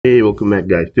Hey, welcome back,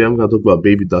 guys. Today I'm gonna talk about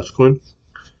baby Doge Coin.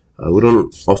 We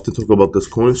don't often talk about this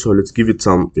coin, so let's give it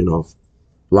some,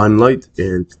 limelight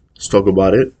and let's talk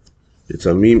about it. It's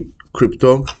a meme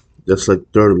crypto. That's like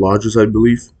third largest, I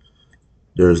believe.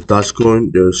 There's Doge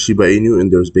Coin, there's Shiba Inu,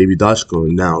 and there's baby Doge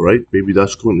Coin now, right? Baby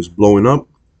Doge Coin is blowing up.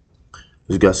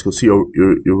 As you guys can see, it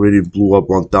already blew up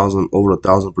over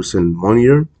 1,000% in 1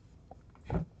 year.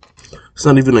 It's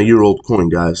not even a year old coin,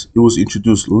 guys. It was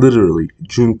introduced literally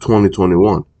June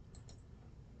 2021,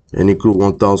 and it grew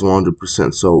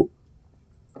 1,100%. So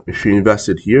if you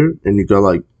invested here and you got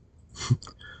like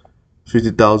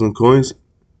 50,000 coins,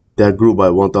 that grew by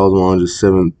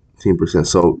 1,117%.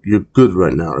 So you're good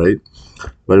right now, right?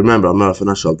 But remember, I'm not a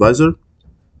financial advisor.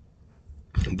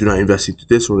 Do not invest into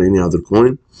this or any other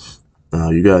coin.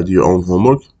 You gotta do your own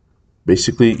homework.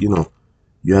 Basically, you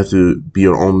have to be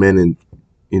your own man and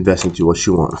invest into what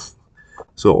you want.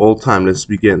 So all time, let's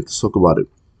begin. Let's talk about it.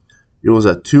 It was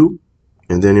at 2,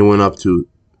 and then it went up to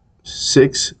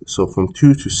 6. So from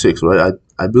 2 to 6, right?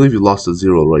 I believe you lost a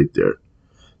 0 right there.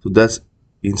 So that's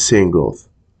insane growth.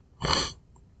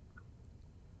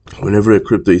 Whenever a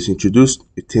crypto is introduced,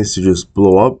 it tends to just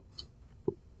blow up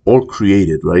or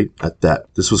created, right? At that.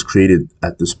 This was created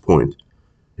at this point.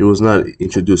 It was not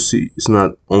introduced. It's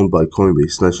not owned by Coinbase.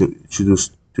 It's not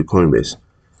introduced to Coinbase.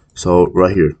 So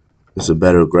right here is a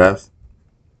better graph.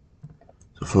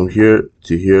 So from here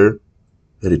to here,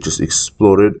 and it just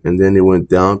exploded, and then it went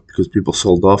down because people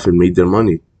sold off and made their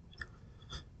money.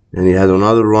 And it had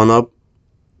another run up,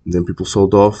 and then people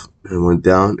sold off and went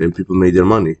down, and people made their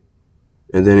money.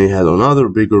 And then it had another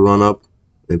bigger run up,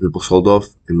 and people sold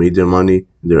off and made their money,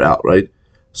 and they're out, right?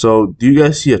 So do you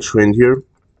guys see a trend here?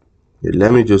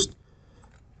 Let me just,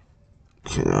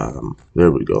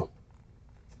 there we go.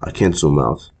 I can't zoom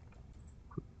out,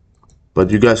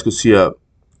 but you guys could see the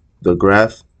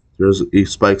graph. It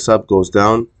spikes up, goes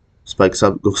down, spikes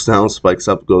up, goes down, spikes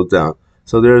up, goes down.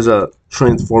 So there's a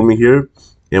trend forming here,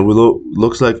 and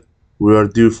looks like we are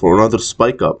due for another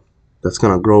spike up. That's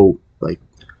gonna grow like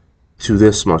to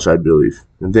this much, I believe,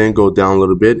 and then go down a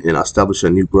little bit and establish a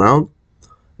new ground,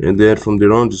 and then from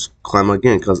there on just climb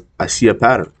again because I see a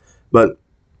pattern. But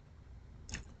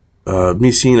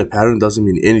me seeing a pattern doesn't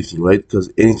mean anything, right? Because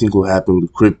anything will happen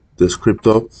with this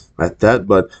crypto at that.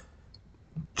 But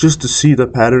just to see the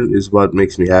pattern is what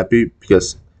makes me happy,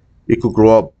 because it could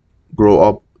grow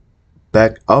up,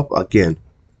 back up again.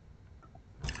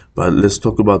 But let's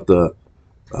talk about the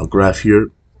graph here.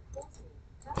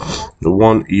 The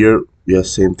 1 year, yeah,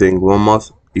 same thing. 1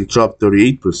 month, it dropped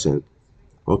 38%.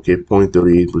 Okay,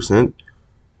 0.38%.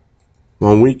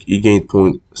 1 week, it gained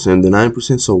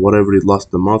 0.79%. So whatever it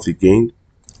lost the month, it gained.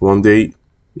 1 day,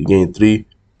 it gained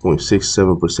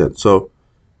 3.67%. So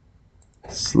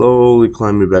slowly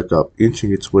climbing back up,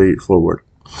 inching its way forward.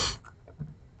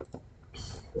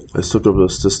 Let's look up the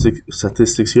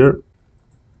statistics here.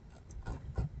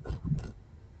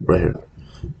 Right here.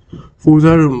 Full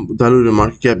diluted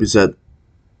market cap is at,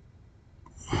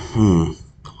 I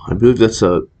believe that's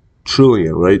a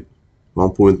trillion, right?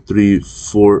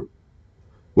 1.34,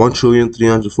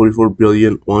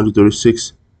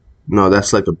 1,344,136. No,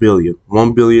 that's like a billion.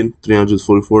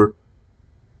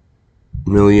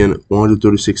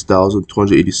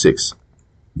 1,344,136,286.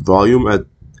 Volume at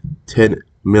 10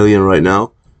 million right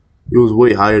now. It was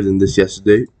way higher than this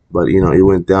yesterday, but it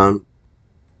went down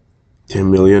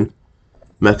 10 million.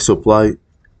 Max supply,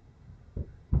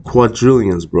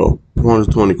 quadrillions, bro.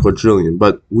 120 quadrillion,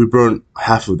 but we burned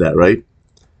half of that, right?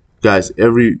 Guys,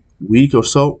 every week or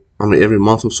so, every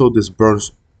month or so, this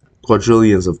burns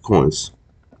quadrillions of coins.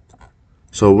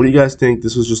 So what do you guys think?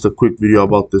 This was just a quick video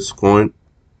about this coin.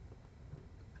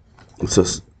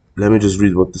 Let me just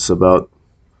read what this is about.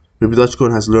 Baby Doge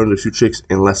Coin has learned a few tricks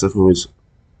and lessons from his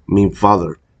meme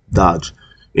father, Doge.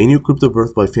 A new crypto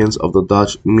birthed by fans of the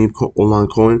Doge meme online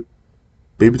coin.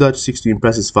 Baby Doge seeks to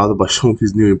impress his father by showing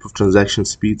his new improved transaction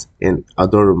speeds and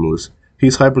adorableness.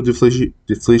 He's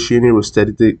hyper-deflationary with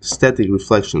static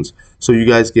reflections, so you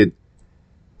guys get,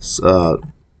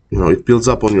 it builds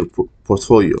up on your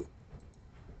portfolio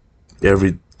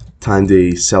every time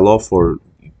they sell off or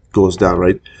goes down,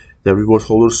 right? The reward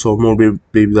holders sold more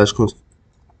Baby Doge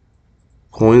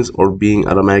coins are being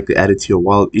automatically added to your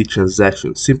wallet each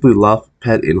transaction. Simply love,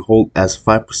 pet, and hold as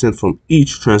 5% from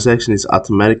each transaction is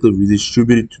automatically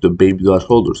redistributed to the Baby Doge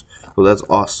holders. So that's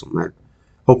awesome, man.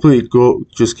 Hopefully it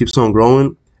just keeps on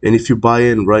growing. And if you buy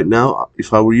in right now,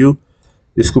 if I were you,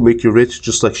 this could make you rich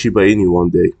just like Shiba Inu one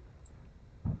day.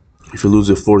 If you lose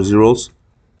your 4 zeros,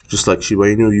 just like Shiba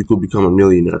Inu, you could become a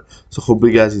millionaire. So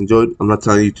hopefully you guys enjoyed. I'm not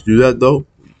telling you to do that though.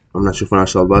 I'm not your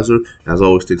financial advisor. As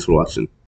always, thanks for watching.